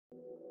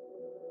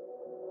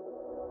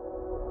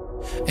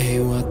Hey,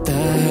 what the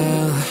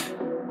hell?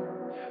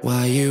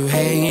 Why you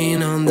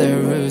hanging on the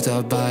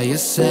rooftop by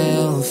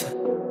yourself?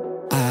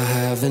 I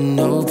have an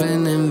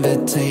open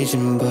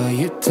invitation, but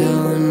you're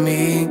telling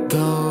me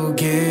go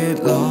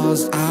get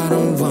lost. I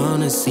don't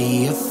wanna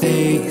see your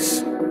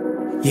face.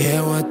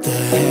 Yeah, what the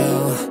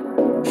hell?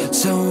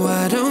 So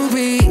why don't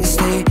we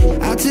stay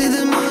out till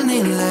the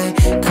morning light?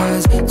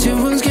 Cause two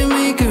wrongs can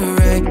make a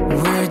right.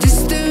 We're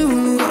just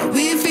doing what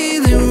we're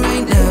feeling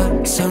right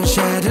now. Some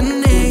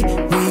Chardonnay,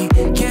 we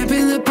camp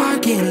in the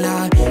parking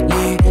lot.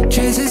 Leave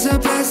traces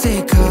of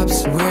plastic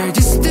cups. We're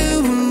just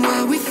doing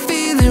what we're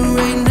feeling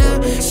right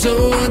now.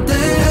 So what the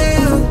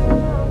hell?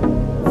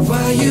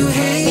 Why you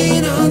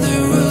hanging on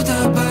the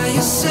rooftop by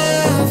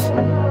yourself?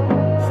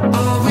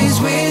 Always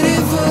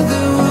waiting for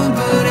the one,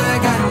 but I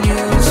got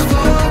news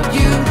for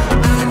you.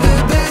 I'm the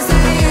best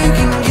that you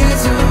can get,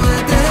 so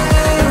what the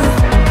hell?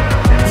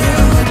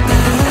 Yeah, what the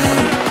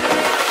hell?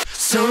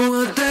 So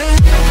what the hell?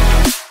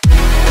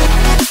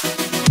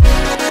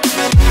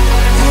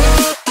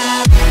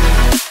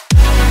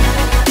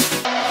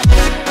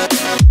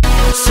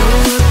 So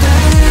what the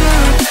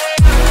hell?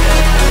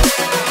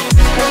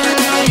 What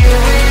are you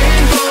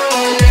waiting for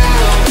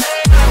now?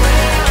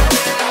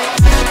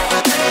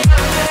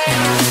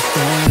 And what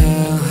the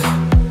hell?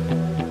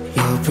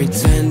 You're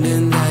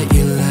pretending that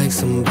you like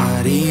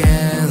somebody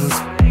else,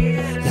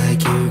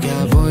 like you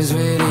got boys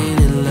waiting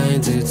in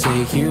line to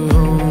take you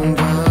home.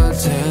 But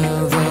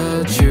tell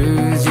the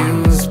truth,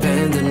 you'll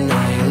spend the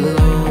night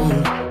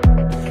alone.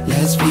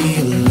 Let's be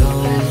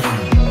alone.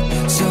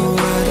 So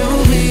why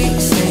don't we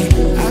stay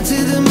out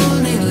till the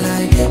morning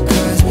light?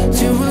 Cause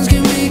two wrongs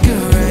can make a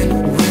right.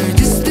 We're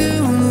just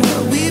doing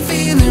what we're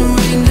feeling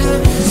right now.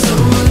 So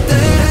what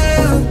the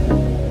hell?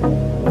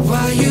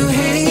 Why you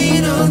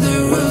hanging on the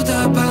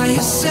rooftop by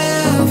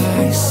yourself?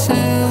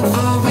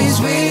 Always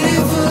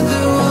waiting for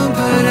the one,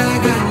 but I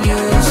got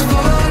news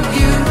for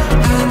you.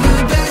 I'm the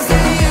best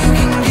that you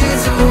can get,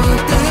 so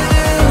what the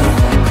hell?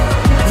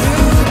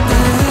 Yeah, what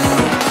the hell?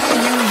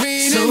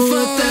 So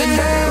what the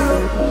hell?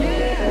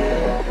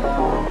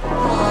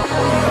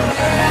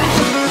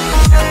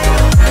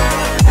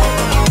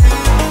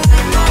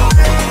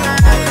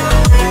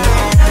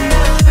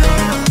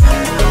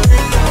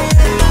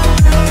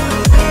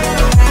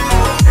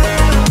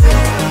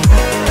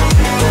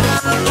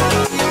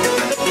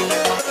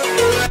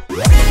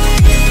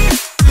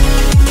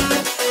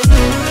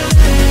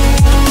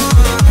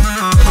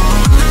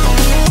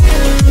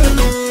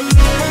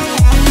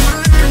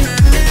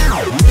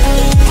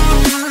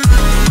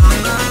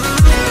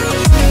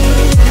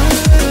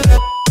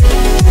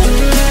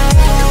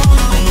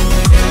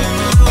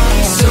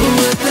 So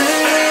what the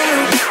hell?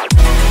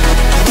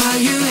 Why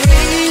you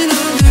hanging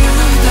on the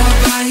rooftop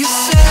by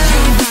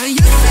yourself?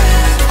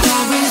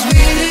 Always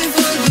waiting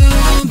for the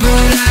one,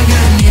 but I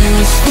got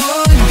news for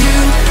you.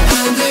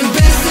 I'm the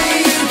best that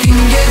you can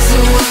get, so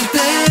what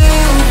the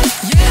hell?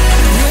 Yeah,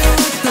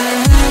 what the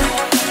hell?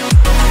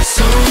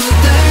 So what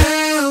the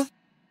hell?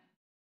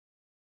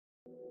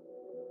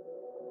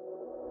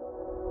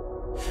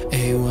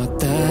 Hey, what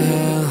the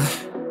hell?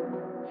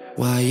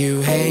 Why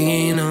you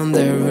hanging on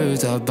the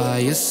rooftop by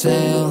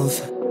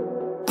yourself?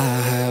 I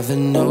have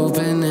an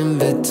open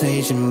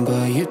invitation,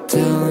 but you're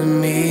telling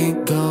me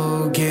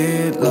go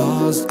get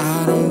lost.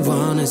 I don't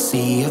wanna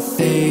see your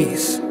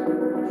face.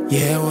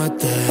 Yeah, what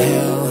the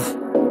hell?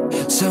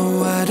 So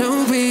why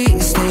don't we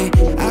stay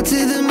out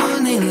till the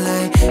morning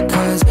light?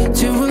 Cause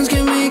two wrongs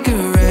can make a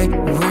right.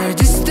 We're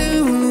just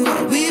doing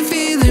what we're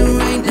feeling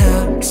right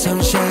now. Some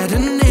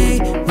Chardonnay,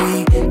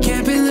 we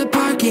camp in the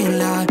parking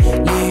lot.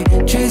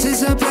 Leave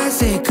traces of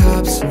plastic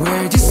cups.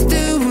 We're just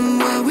doing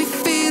what we're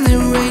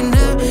feeling right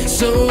now.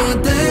 So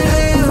what the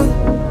hell?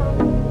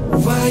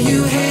 Why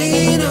you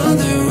hanging on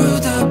the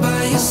rooftop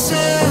by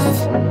yourself?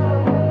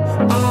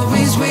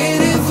 Always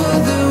waiting for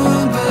the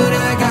one, but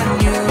I got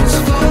news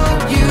for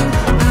you.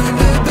 I'm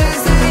the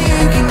best that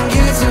you can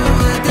get, so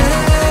what the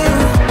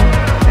hell?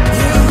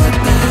 Yeah, what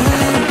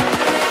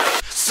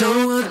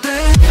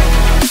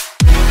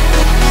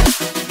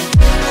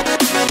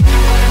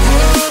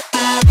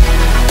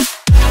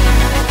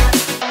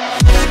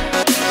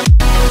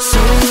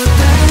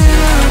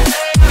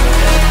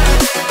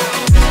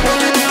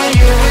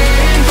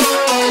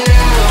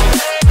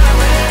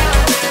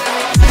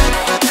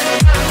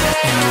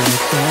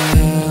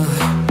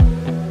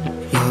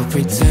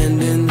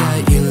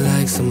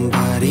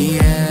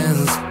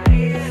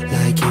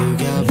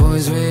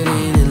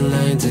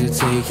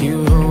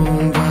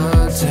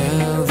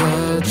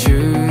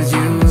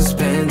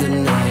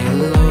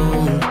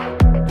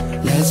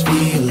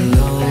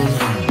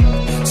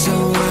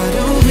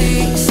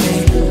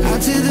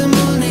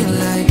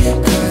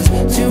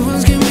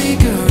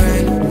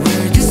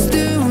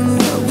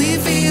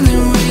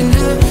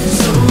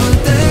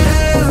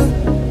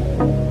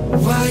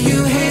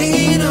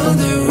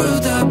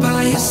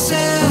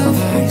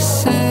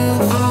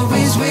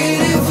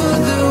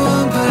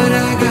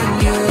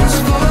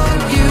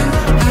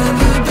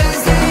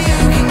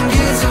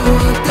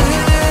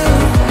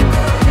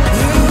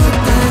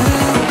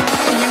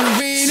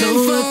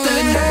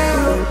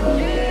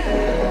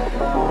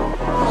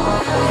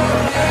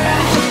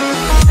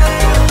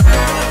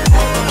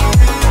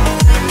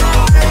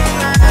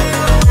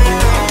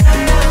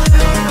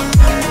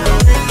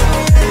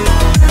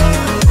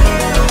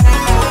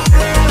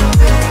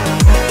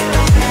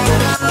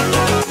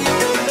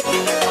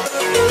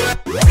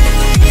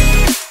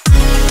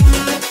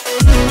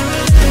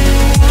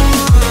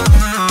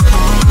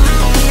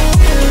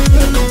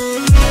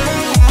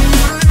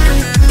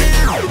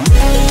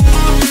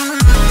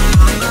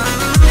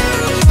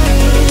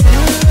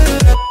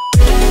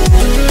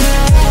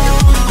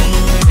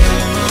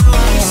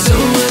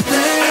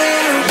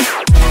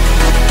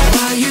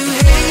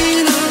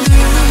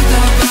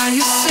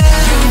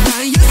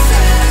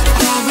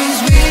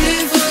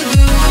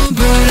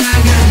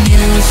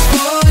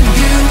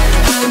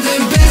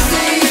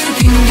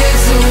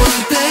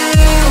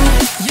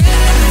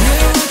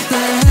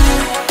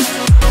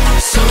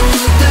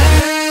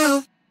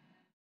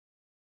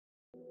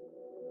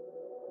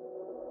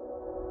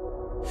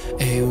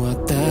Hey,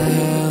 what the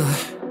hell?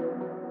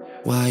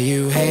 Why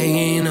you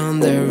hanging on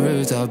the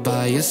rooftop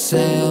by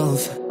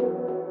yourself?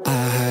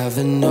 I have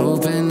an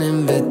open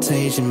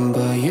invitation,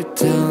 but you're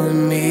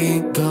telling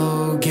me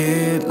go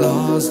get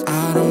lost.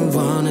 I don't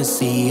wanna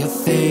see your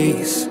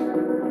face.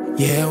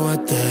 Yeah,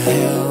 what the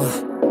hell?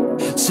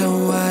 So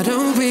why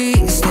don't we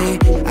stay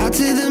out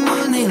till the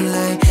morning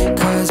light?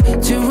 'Cause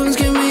 2